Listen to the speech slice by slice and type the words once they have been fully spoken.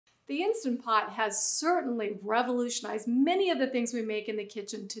The Instant Pot has certainly revolutionized many of the things we make in the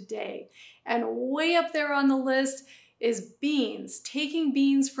kitchen today. And way up there on the list is beans, taking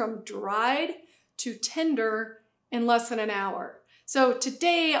beans from dried to tender in less than an hour. So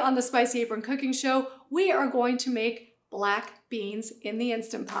today on the Spicy Apron Cooking Show, we are going to make black beans in the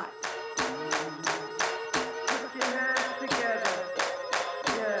Instant Pot.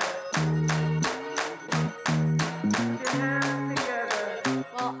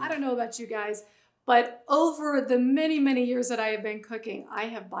 Well, I don't know about you guys, but over the many, many years that I have been cooking, I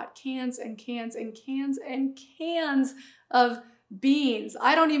have bought cans and cans and cans and cans of beans.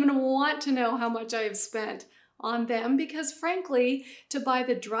 I don't even want to know how much I have spent on them because frankly, to buy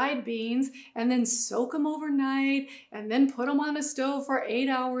the dried beans and then soak them overnight and then put them on a stove for 8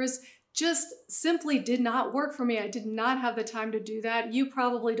 hours just simply did not work for me. I did not have the time to do that. You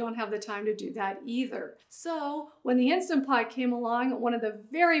probably don't have the time to do that either. So when the Instant Pot came along, one of the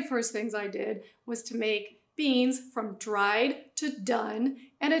very first things I did was to make beans from dried to done,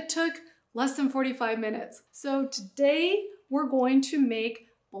 and it took less than 45 minutes. So today we're going to make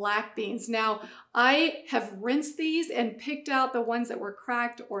black beans. Now, I have rinsed these and picked out the ones that were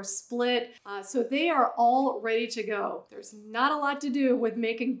cracked or split, so they are all ready to go. There's not a lot to do with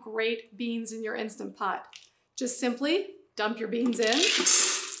making great beans in your Instant Pot. Just simply dump your beans in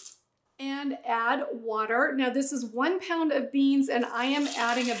and add water. Now, this is 1 pound of beans, and I am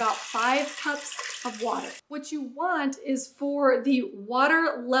adding about 5 cups of water. What you want is for the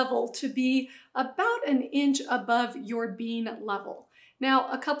water level to be about an inch above your bean level.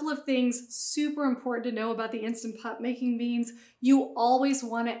 Now, a couple of things super important to know about the Instant Pot making beans. You always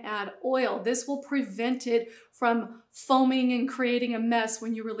want to add oil. This will prevent it from foaming and creating a mess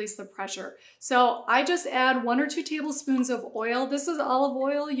when you release the pressure. So I just add 1 or 2 tablespoons of oil. This is olive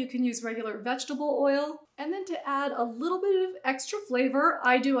oil. You can use regular vegetable oil. And then to add a little bit of extra flavor,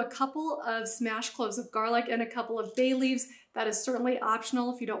 I do a couple of smashed cloves of garlic and a couple of bay leaves. That is certainly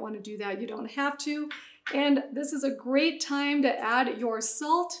optional. If you don't want to do that, you don't have to. And this is a great time to add your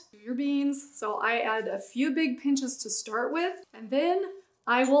salt to your beans. So I add a few big pinches to start with, and then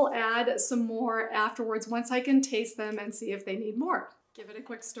I will add some more afterwards once I can taste them and see if they need more. Give it a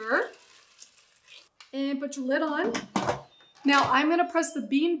quick stir and put your lid on. Now I'm gonna press the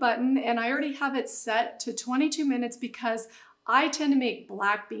bean button, and I already have it set to 22 minutes because I tend to make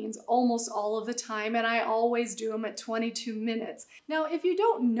black beans almost all of the time, and I always do them at 22 minutes. Now, if you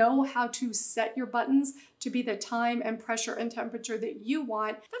don't know how to set your buttons to be the time and pressure and temperature that you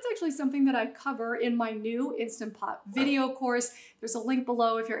want, that's actually something that I cover in my new Instant Pot video course. There's a link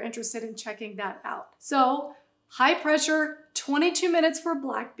below if you're interested in checking that out. So, high pressure, 22 minutes for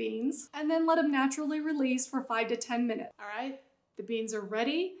black beans, and then let them naturally release for 5 to 10 minutes. All right, the beans are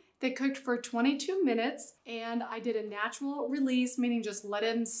ready. They cooked for 22 minutes, and I did a natural release, meaning just let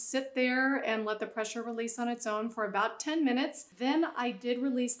them sit there and let the pressure release on its own for about 10 minutes. Then I did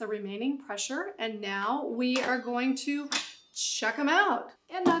release the remaining pressure, and now we are going to check them out.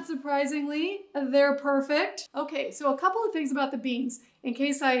 And not surprisingly, they're perfect. Okay, so a couple of things about the beans. In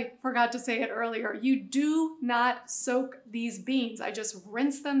case I forgot to say it earlier, you do not soak these beans. I just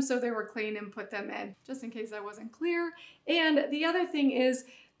rinsed them so they were clean and put them in, just in case I wasn't clear. And the other thing is,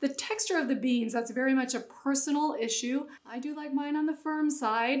 the texture of the beans, that's very much a personal issue. I do like mine on the firm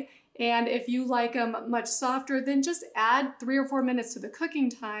side, and if you like them much softer, then just add 3 or 4 minutes to the cooking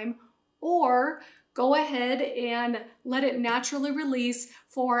time, or go ahead and let it naturally release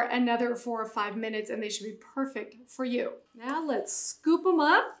for another 4 or 5 minutes, and they should be perfect for you. Now let's scoop them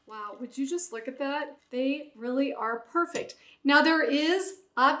up. Wow, would you just look at that? They really are perfect. Now there is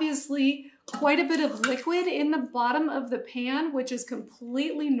obviously quite a bit of liquid in the bottom of the pan, which is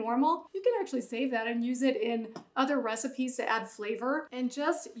completely normal. You can actually save that and use it in other recipes to add flavor. And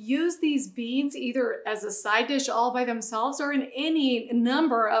just use these beans either as a side dish all by themselves or in any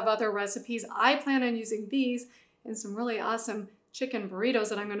number of other recipes. I plan on using these in some really awesome chicken burritos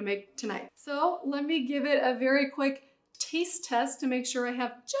that I'm gonna make tonight. So let me give it a very quick taste test to make sure I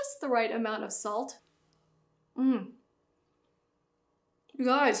have just the right amount of salt. You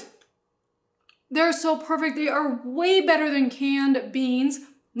guys, they're so perfect. They are way better than canned beans,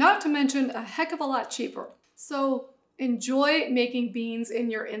 not to mention a heck of a lot cheaper. So enjoy making beans in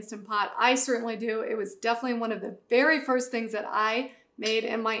your Instant Pot. I certainly do. It was definitely one of the very first things that I made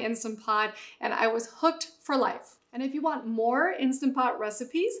in my Instant Pot, and I was hooked for life. And if you want more Instant Pot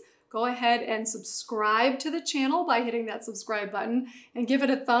recipes, go ahead and subscribe to the channel by hitting that subscribe button and give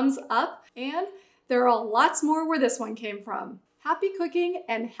it a thumbs up. And there are lots more where this one came from. Happy cooking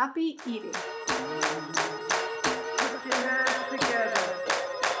and happy eating.